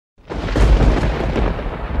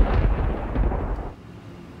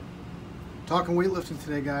Talking weightlifting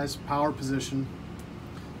today, guys. Power position.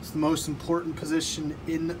 It's the most important position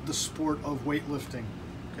in the sport of weightlifting.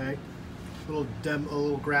 Okay, a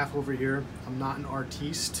little graph over here. I'm not an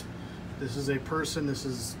artiste. This is a person. This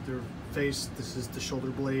is their face. This is the shoulder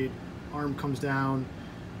blade. Arm comes down.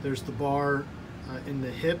 There's the bar in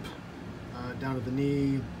the hip, down to the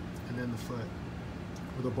knee, and then the foot,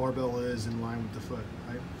 where the barbell is in line with the foot,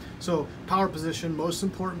 right? So power position, most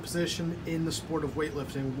important position in the sport of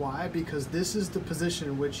weightlifting. Why? Because this is the position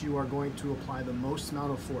in which you are going to apply the most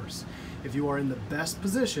amount of force. If you are in the best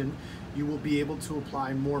position, you will be able to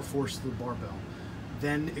apply more force to the barbell,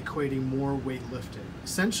 then equating more weightlifting.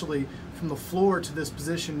 Essentially, from the floor to this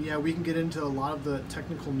position, yeah, we can get into a lot of the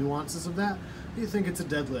technical nuances of that. You think it's a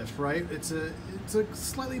deadlift, right? It's a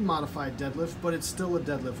slightly modified deadlift, but it's still a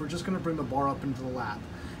deadlift. We're just gonna bring the bar up into the lap.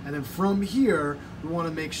 And then from here, we wanna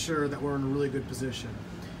make sure that we're in a really good position.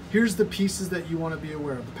 Here's the pieces that you wanna be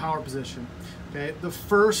aware of, the power position. Okay, the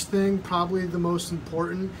first thing, probably the most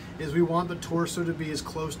important, is we want the torso to be as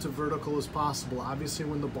close to vertical as possible. Obviously,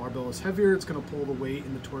 when the barbell is heavier, it's gonna pull the weight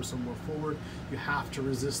in the torso more forward. You have to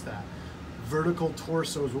resist that. Vertical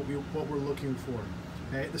torso is what we're looking for.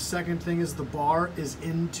 Okay, the second thing is the bar is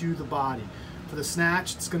into the body. For the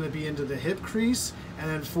snatch, it's gonna be into the hip crease, and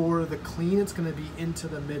then for the clean, it's gonna be into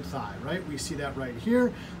the mid-thigh, right? We see that right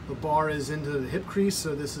here. The bar is into the hip crease,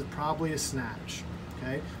 so this is probably a snatch.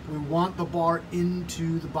 Okay, we want the bar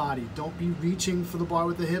into the body. Don't be reaching for the bar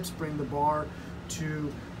with the hips, bring the bar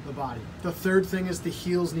to the body. The third thing is the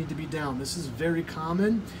heels need to be down. This is very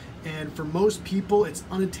common, and for most people, it's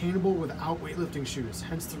unattainable without weightlifting shoes.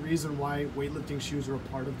 Hence the reason why weightlifting shoes are a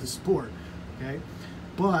part of the sport, okay?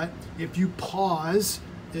 But if you pause,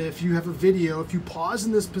 if you have a video, if you pause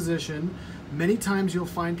in this position, many times you'll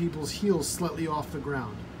find people's heels slightly off the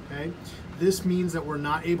ground, okay? This means that we're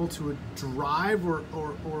not able to drive or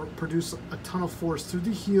produce a ton of force through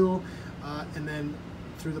the heel and then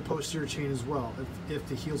through the posterior chain as well, if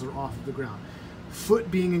the heels are off of the ground.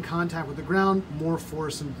 Foot being in contact with the ground, more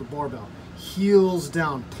force into the barbell. Heels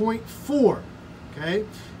down. Point 4, okay,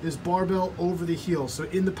 is barbell over the heels. So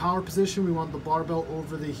in the power position, we want the barbell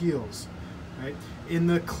over the heels, right? In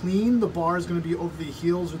the clean, the bar is going to be over the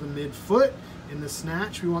heels or the mid-foot. In the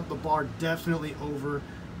snatch, we want the bar definitely over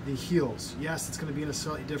the heels. Yes, it's going to be in a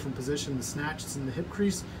slightly different position. The snatch, it's in the hip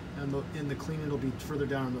crease, and in the clean, it'll be further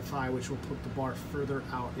down on the thigh, which will put the bar further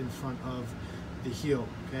out in front of the heel,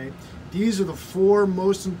 okay? These are the 4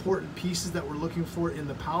 most important pieces that we're looking for in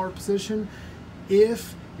the power position.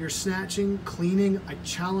 If you're snatching, cleaning, I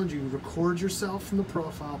challenge you, record yourself from the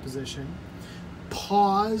profile position,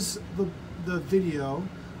 pause the video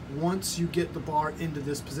once you get the bar into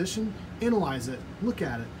this position, analyze it, look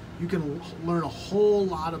at it. You can learn a whole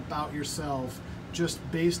lot about yourself just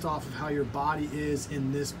based off of how your body is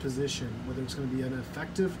in this position, whether it's going to be an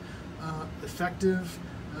effective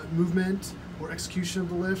movement or execution of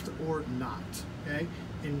the lift or not. Okay,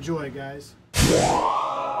 enjoy, guys.